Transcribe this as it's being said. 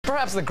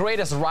Perhaps the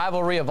greatest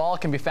rivalry of all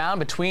can be found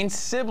between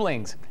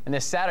siblings. And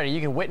this Saturday, you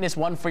can witness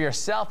one for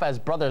yourself as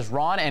brothers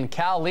Ron and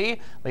Cal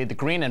Lee lead the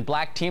green and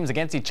black teams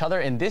against each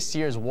other in this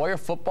year's Warrior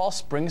football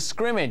spring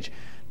scrimmage.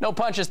 No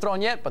punches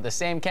thrown yet, but the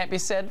same can't be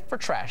said for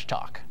trash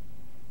talk.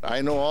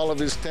 I know all of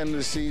his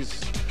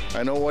tendencies.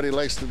 I know what he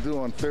likes to do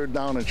on third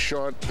down and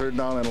short, third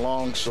down and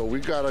long. So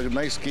we got a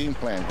nice game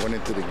plan going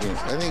into the game.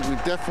 I think we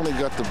definitely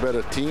got the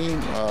better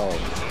team.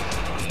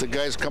 If the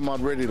guys come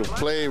out ready to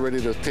play, ready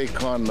to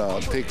take on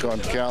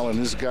Cal and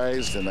his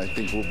guys, then I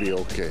think we'll be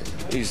okay.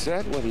 Is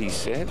that what he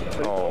said?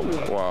 Oh,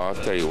 well, I'll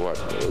tell you what.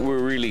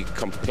 We're really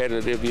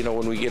competitive. You know,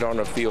 when we get on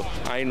the field,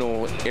 I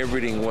know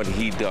everything what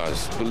he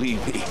does.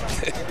 Believe me.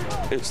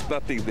 There's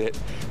nothing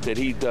that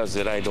he does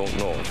that I don't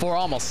know. For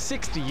almost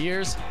 60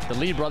 years, the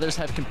Lee brothers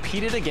have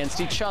competed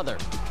against each other.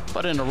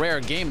 But in a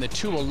rare game, the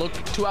two will look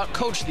to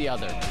outcoach the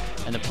other.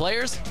 And the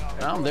players,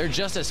 well, they're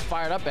just as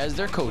fired up as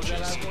their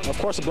coaches. Of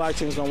course the black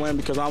team's gonna win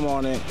because I'm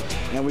on it.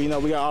 And we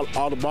got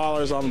all the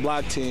ballers on the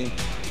black team.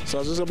 So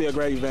it's just gonna be a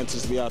great event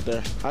just to be out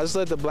there. I just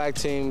let the black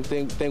team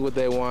think what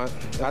they want.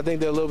 I think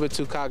they're a little bit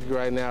too cocky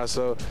right now,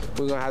 so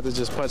we're gonna have to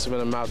just punch them in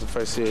the mouth the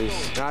first series.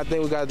 And I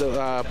think we got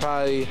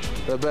probably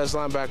the best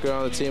linebacker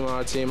on the team, on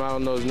our team. I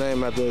don't know his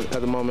name at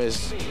the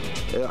moment.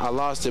 I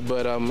lost it,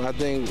 but I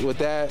think with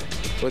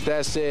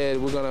that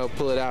said, we're gonna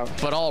pull it out.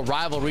 But all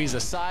rivalries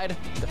aside,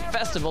 the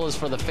festival is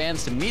for the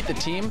fans to meet the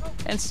team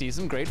and see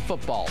some great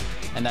football.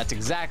 And that's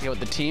exactly what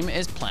the team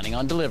is planning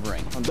on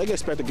delivering. They can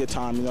expect a good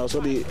time, you know. It's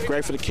gonna be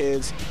great for the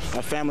kids,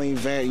 a family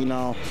event, you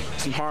know,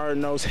 some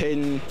hard-nosed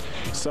hitting.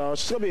 So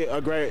it's gonna be a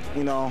great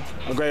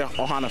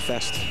Ohana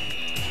Fest.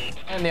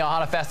 And the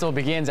Ohana Festival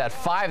begins at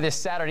 5 this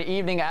Saturday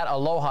evening at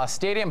Aloha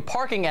Stadium.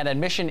 Parking and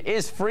admission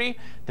is free.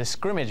 The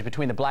scrimmage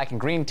between the black and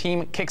green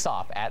team kicks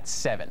off at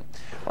 7.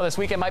 Well, this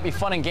weekend might be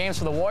fun and games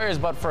for the Warriors,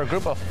 but for a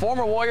group of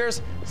former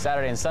Warriors,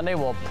 Saturday and Sunday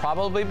will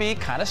probably be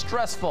kind of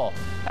stressful.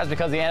 That's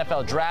because the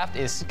NFL Draft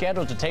is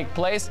scheduled to take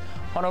place.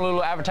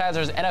 Honolulu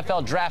Advertiser's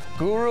NFL Draft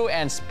guru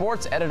and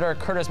sports editor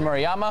Curtis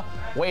Murayama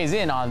weighs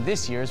in on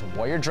this year's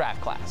Warrior Draft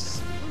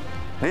class.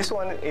 This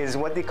one is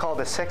what they call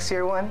the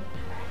sexier one.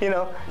 You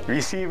know,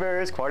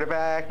 receivers,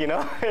 quarterback, you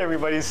know,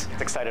 everybody's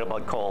excited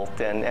about Colt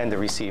and the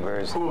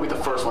receivers. Who will be the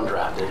first one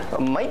drafted?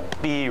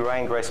 Might be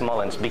Ryan Grice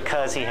Mullins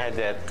because he had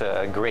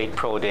that great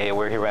pro day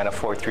where he ran a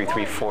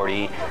 4.33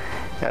 40,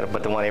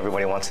 but the one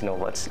everybody wants to know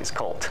about is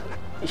Colt.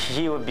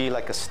 He would be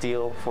like a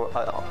steal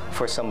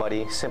for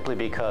somebody simply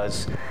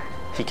because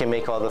he can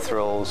make all the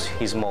throws,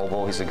 he's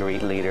mobile, he's a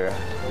great leader,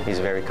 he's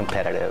very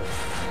competitive.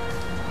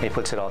 He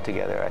puts it all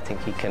together. I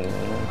think he can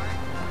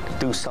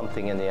do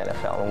something in the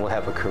NFL and we'll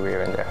have a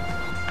career in there.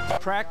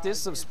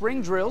 Practice of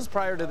spring drills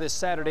prior to this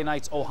Saturday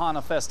night's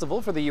Ohana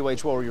Festival for the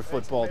UH Warrior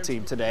football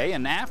team today.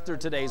 And after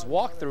today's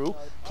walkthrough,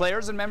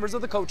 players and members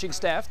of the coaching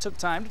staff took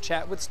time to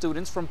chat with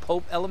students from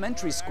Pope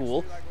Elementary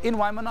School in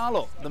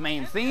Waimanalo. The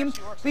main theme,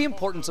 the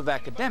importance of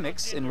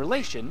academics in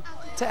relation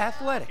to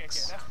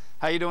athletics.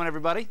 How you doing,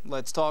 everybody?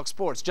 Let's talk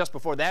sports. Just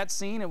before that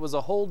scene, it was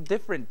a whole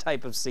different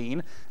type of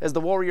scene as the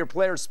Warrior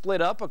players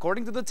split up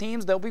according to the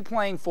teams they'll be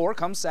playing for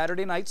come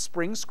Saturday night's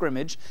spring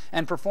scrimmage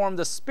and perform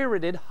the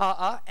spirited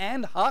ha'a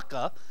and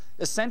haka,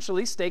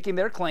 essentially staking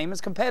their claim as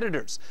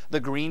competitors.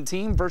 The green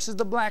team versus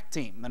the black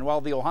team. And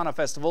while the Ohana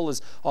Festival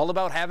is all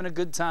about having a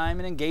good time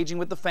and engaging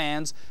with the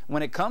fans,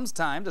 when it comes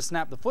time to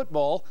snap the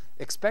football,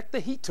 expect the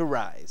heat to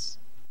rise.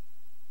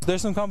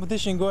 There's some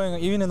competition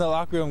going, even in the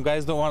locker room.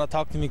 Guys don't want to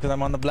talk to me because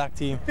I'm on the black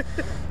team.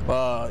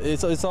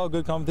 It's all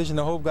good competition.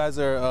 I hope guys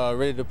are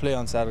ready to play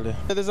on Saturday.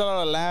 There's a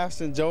lot of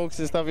laughs and jokes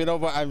and stuff, you know,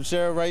 but I'm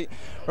sure right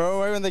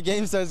when the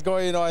game starts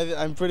going, you know,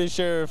 I'm pretty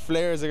sure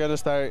flares are going to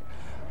start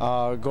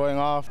going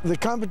off. The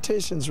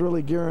competition's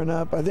really gearing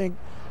up. I think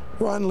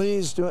Ron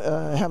Lee's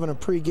having a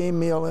pre-game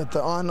meal at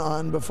the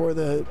on before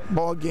the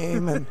ball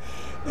game, and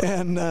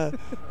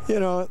you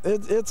know,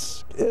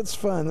 it's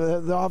fun.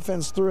 The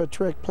offense threw a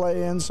trick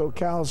play in, so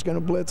Cal's going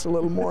to blitz a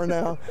little more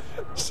now.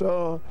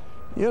 So,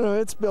 you know,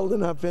 it's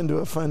building up into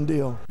a fun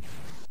deal.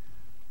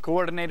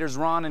 Coordinators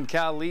Ron and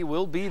Cal Lee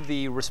will be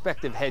the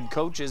respective head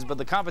coaches, but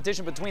the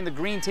competition between the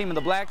green team and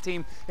the black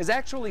team is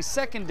actually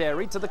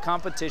secondary to the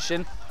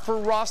competition for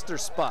roster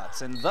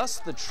spots, and thus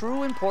the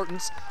true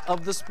importance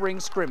of the spring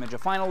scrimmage, a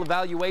final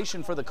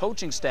evaluation for the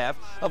coaching staff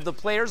of the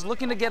players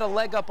looking to get a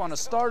leg up on a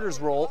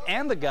starter's role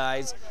and the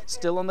guys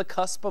still on the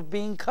cusp of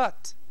being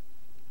cut.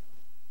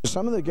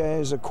 Some of the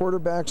guys, the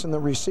quarterbacks and the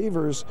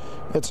receivers,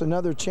 it's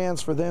another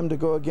chance for them to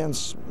go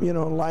against, you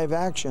know, live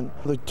action.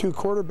 The two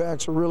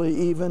quarterbacks are really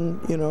even,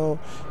 you know,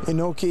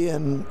 Inoki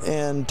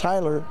and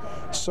Tyler,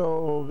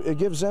 so it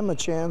gives them a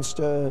chance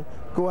to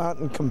go out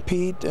and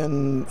compete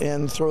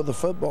and throw the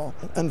football.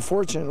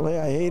 Unfortunately,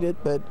 I hate it,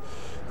 but,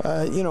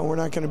 you know, we're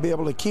not going to be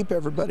able to keep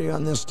everybody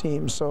on this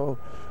team, so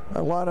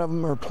a lot of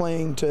them are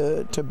playing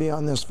to be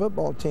on this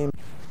football team.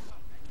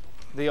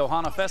 The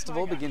Ohana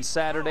Festival begins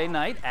Saturday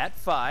night at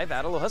 5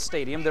 at Aloha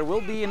Stadium. There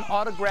will be an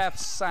autograph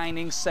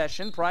signing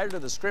session prior to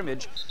the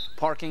scrimmage.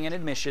 Parking and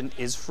admission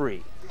is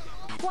free.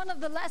 One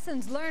of the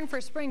lessons learned for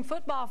spring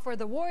football for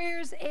the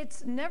Warriors,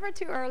 it's never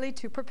too early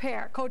to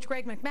prepare. Coach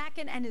Greg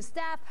McMackin and his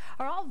staff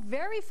are all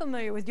very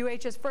familiar with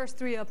UH's first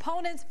three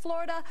opponents,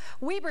 Florida,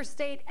 Weber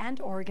State, and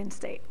Oregon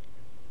State.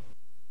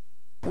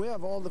 We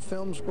have all the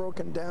films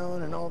broken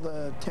down and all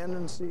the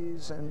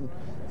tendencies and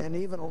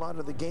even a lot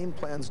of the game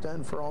plans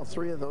done for all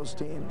three of those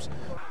teams.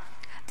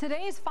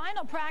 Today's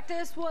final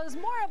practice was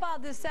more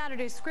about this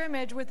Saturday's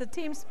scrimmage with the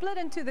team split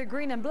into the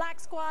green and black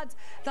squads.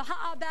 The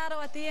ha-ha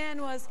battle at the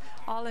end was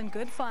all in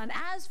good fun.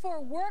 As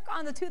for work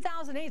on the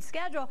 2008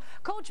 schedule,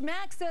 Coach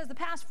Mack says the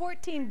past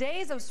 14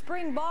 days of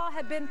spring ball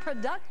have been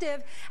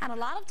productive and a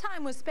lot of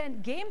time was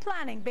spent game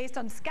planning based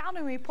on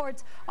scouting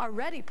reports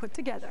already put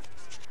together.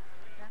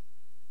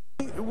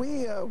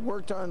 We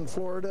worked on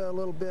Florida a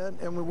little bit,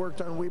 and we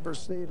worked on Weber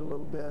State a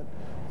little bit.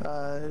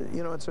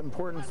 You know, it's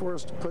important for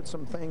us to put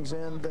some things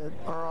in that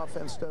our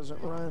offense doesn't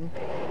run.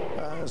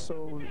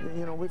 So,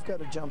 you know, we've got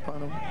to jump on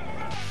them.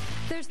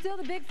 There's still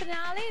the big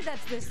finale.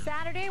 That's this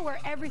Saturday, where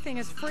everything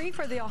is free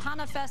for the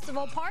Ohana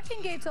Festival.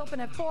 Parking gates open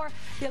at 4.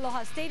 The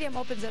Aloha Stadium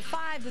opens at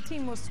 5. The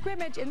team will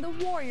scrimmage in the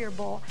Warrior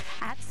Bowl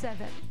at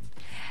 7.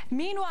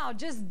 Meanwhile,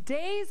 just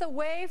days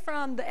away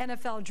from the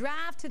NFL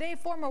draft, today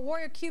former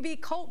Warrior QB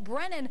Colt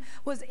Brennan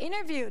was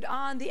interviewed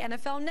on the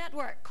NFL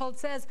Network. Colt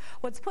says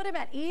what's put him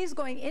at ease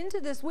going into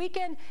this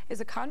weekend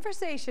is a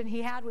conversation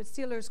he had with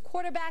Steelers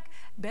quarterback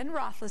Ben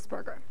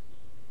Roethlisberger.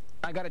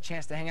 I got a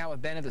chance to hang out with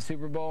Ben at the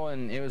Super Bowl,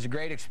 and it was a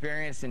great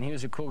experience, and he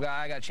was a cool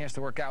guy. I got a chance to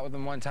work out with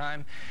him one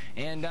time.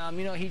 And,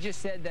 you know, he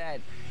just said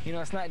that, you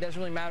know, it doesn't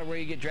really matter where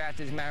you get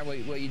drafted. It doesn't matter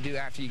what you do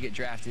after you get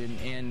drafted.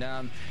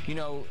 And, you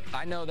know,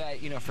 I know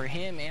that, you know, for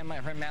him and my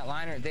friend Matt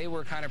Leinart, they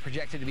were kind of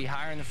projected to be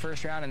higher in the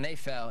first round, and they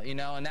fell, you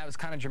know, and that was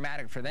kind of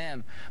dramatic for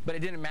them. But it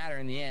didn't matter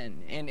in the end.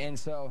 And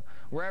so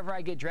wherever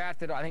I get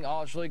drafted, I think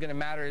all it's really going to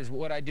matter is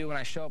what I do when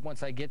I show up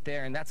once I get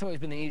there. And that's always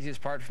been the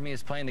easiest part for me,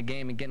 is playing the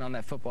game and getting on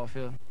that football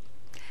field.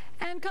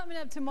 And coming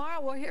up tomorrow,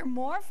 we'll hear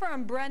more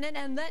from Brennan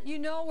and let you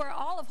know where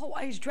all of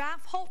Hawaii's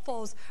draft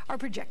hopefuls are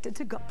projected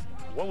to go.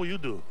 What will you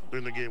do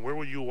during the game? Where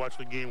will you watch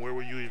the game? Where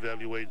will you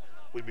evaluate?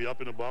 Will you be up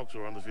in the box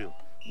or on the field?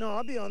 No,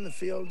 I'll be on the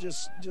field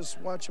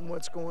just watching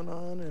what's going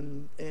on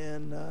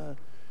and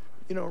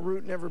you know,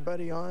 rooting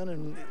everybody on.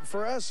 And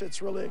for us,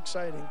 it's really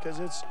exciting because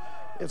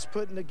it's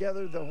putting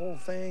together the whole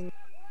thing.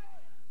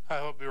 I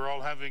hope you're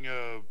all having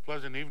a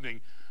pleasant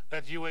evening.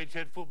 That's UH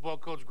head football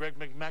coach Greg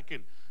McMackin.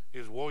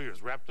 His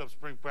Warriors wrapped up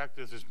spring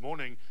practice this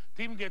morning.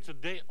 Team gets a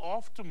day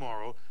off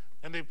tomorrow,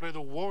 and they play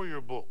the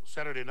Warrior Bowl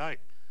Saturday night.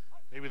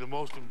 Maybe the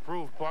most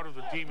improved part of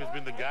the team has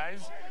been the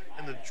guys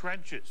in the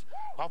trenches.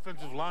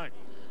 Offensive line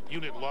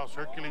unit lost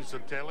Hercules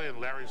Satele and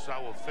Larry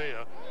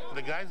Sawafea, and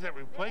the guys that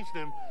replaced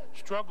them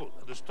struggled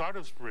at the start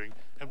of spring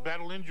and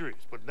battled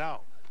injuries. But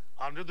now,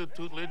 under the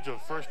tutelage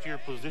of first-year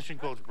position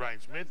coach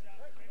Brian Smith,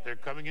 they're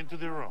coming into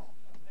their own.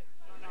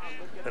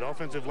 That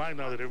offensive line,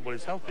 now that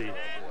everybody's healthy,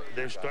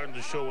 they're starting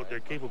to show what they're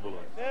capable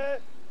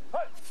of.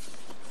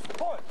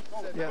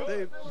 Yeah,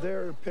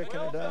 they're picking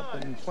it up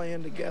and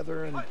playing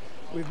together, and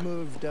we've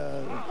moved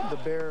the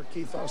Bear,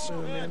 Keith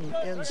Ossoon,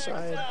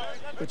 inside,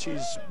 which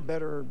he's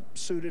better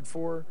suited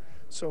for.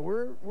 So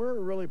we're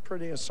really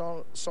pretty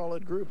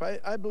solid group.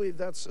 I believe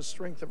that's the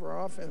strength of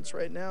our offense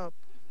right now.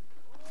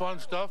 Fun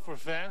stuff for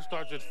fans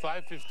starts at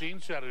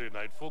 5:15 Saturday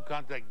night. Full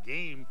contact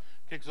game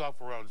kicks off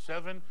around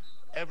 7.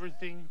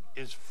 Everything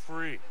is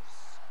free.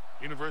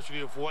 University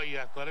of Hawaii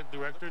Athletic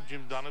Director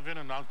Jim Donovan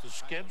announced a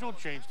schedule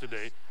change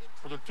today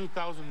for the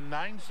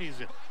 2009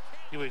 season.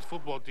 UA's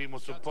football team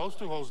was supposed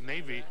to host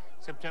Navy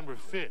September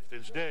 5th.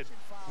 Instead,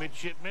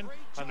 midshipmen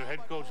under head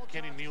coach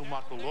Kenny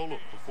Niumatalolo,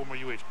 the former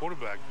UH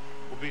quarterback,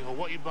 will be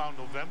Hawaii-bound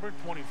November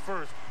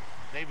 21st.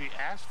 Navy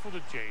asked for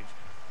the change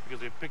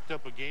because they picked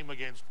up a game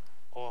against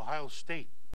Ohio State.